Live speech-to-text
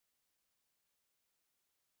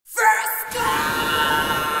First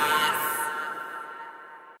class!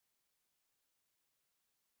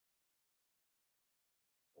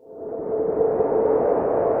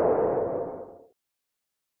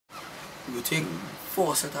 You take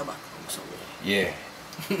 4 sets of back somewhere. Yeah.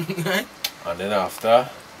 Right? And then after?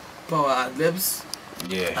 Power ad libs.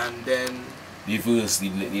 Yeah. And then the verse,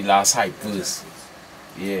 the last hype verse.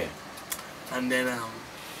 Yeah. And then are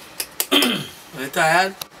you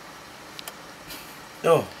tired?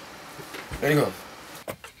 No. Ready go.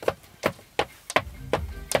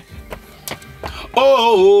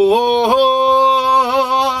 Oh,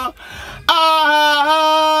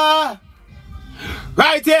 ah,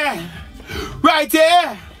 right there, right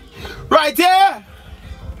there, right there.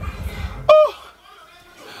 Oh,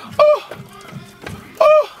 oh,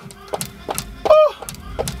 oh, oh.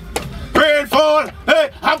 Rainfall, hey,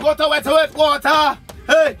 I'm going to wet water.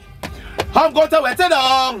 Hey, I'm going to wet it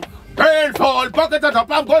down. Rainfall, bucket it up,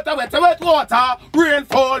 I'm going to wet water.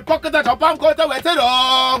 Rainfall, bucket it up, I'm going to wet it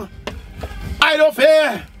down. I don't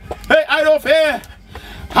fear. Hey, I don't fear.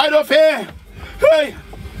 I don't fear. Hey,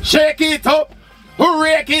 shake it up.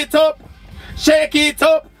 Rake it up. Shake it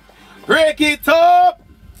up. Rake it up.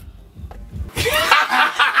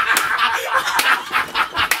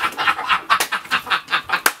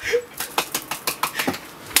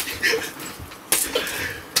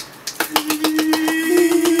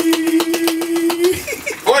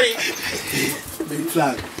 Big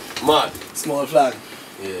flag. Man. Small flag.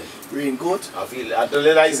 Yeah. Raincoat. I feel I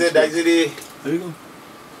don't I said that's the There you go.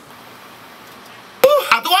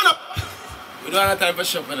 I don't wanna. We don't have time for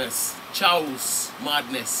shoppiness. Chows,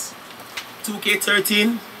 madness.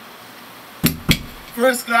 2K13.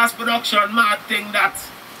 First class production, mad thing that.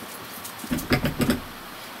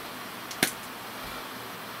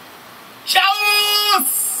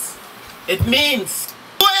 Chows! It means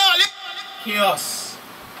chaos.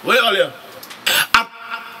 Where are you?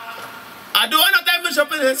 I don't have time for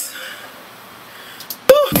shoppiness.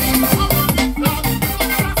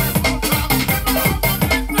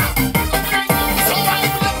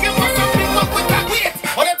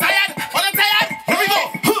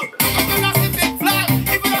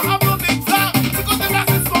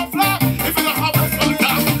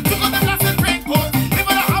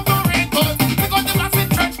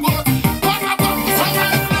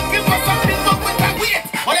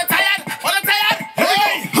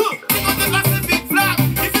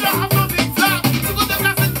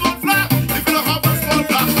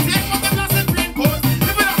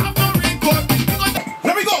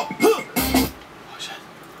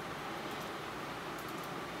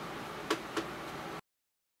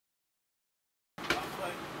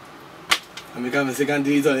 I'm going to second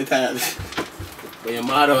do it on the tired. But you're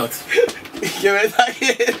mad out. Give me that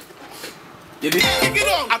again.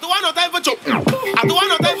 I don't want no time for chop. I don't want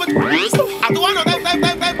no time for. I don't want no time. I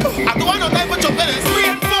don't want no time for chop.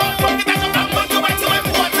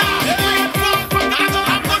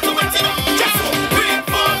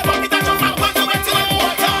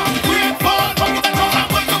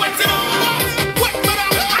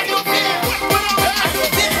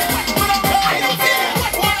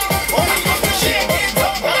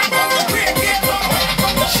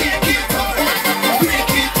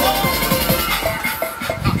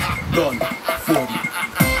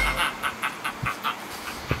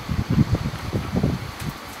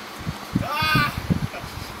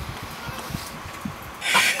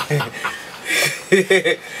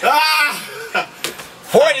 Ah!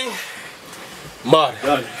 40. Mad.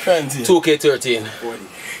 Frenzy. 2K13. 40.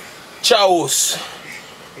 Chows.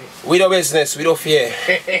 We do business, we do fear.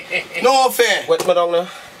 No fair. What my down now?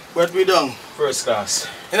 What we done? First class.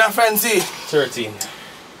 Inahfrenzy. 13.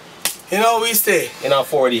 You know we stay. In our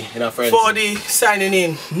 40. In our friends. 40 signing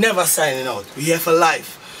in, never signing out. We here for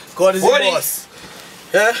life. God is the 40. boss.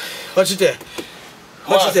 Yeah? What you there?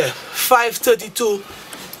 What you there? 5:32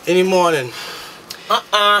 in the morning.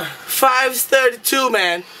 5:32,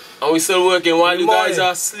 man. And we still working while you guys Morning.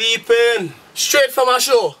 are sleeping. Straight from our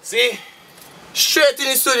show. See? Straight in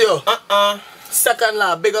the studio. Second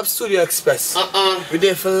lab, big up Studio Express. We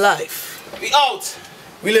there for life. We out.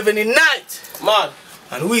 We live in the night. Man.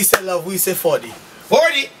 And we say love, we say 40.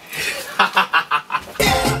 40. I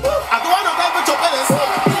don't want no time for chop.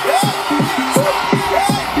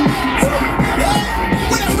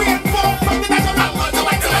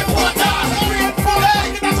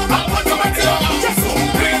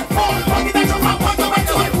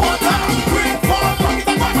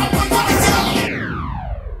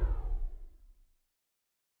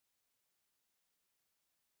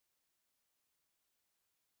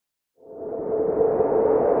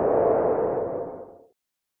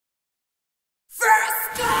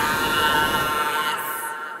 First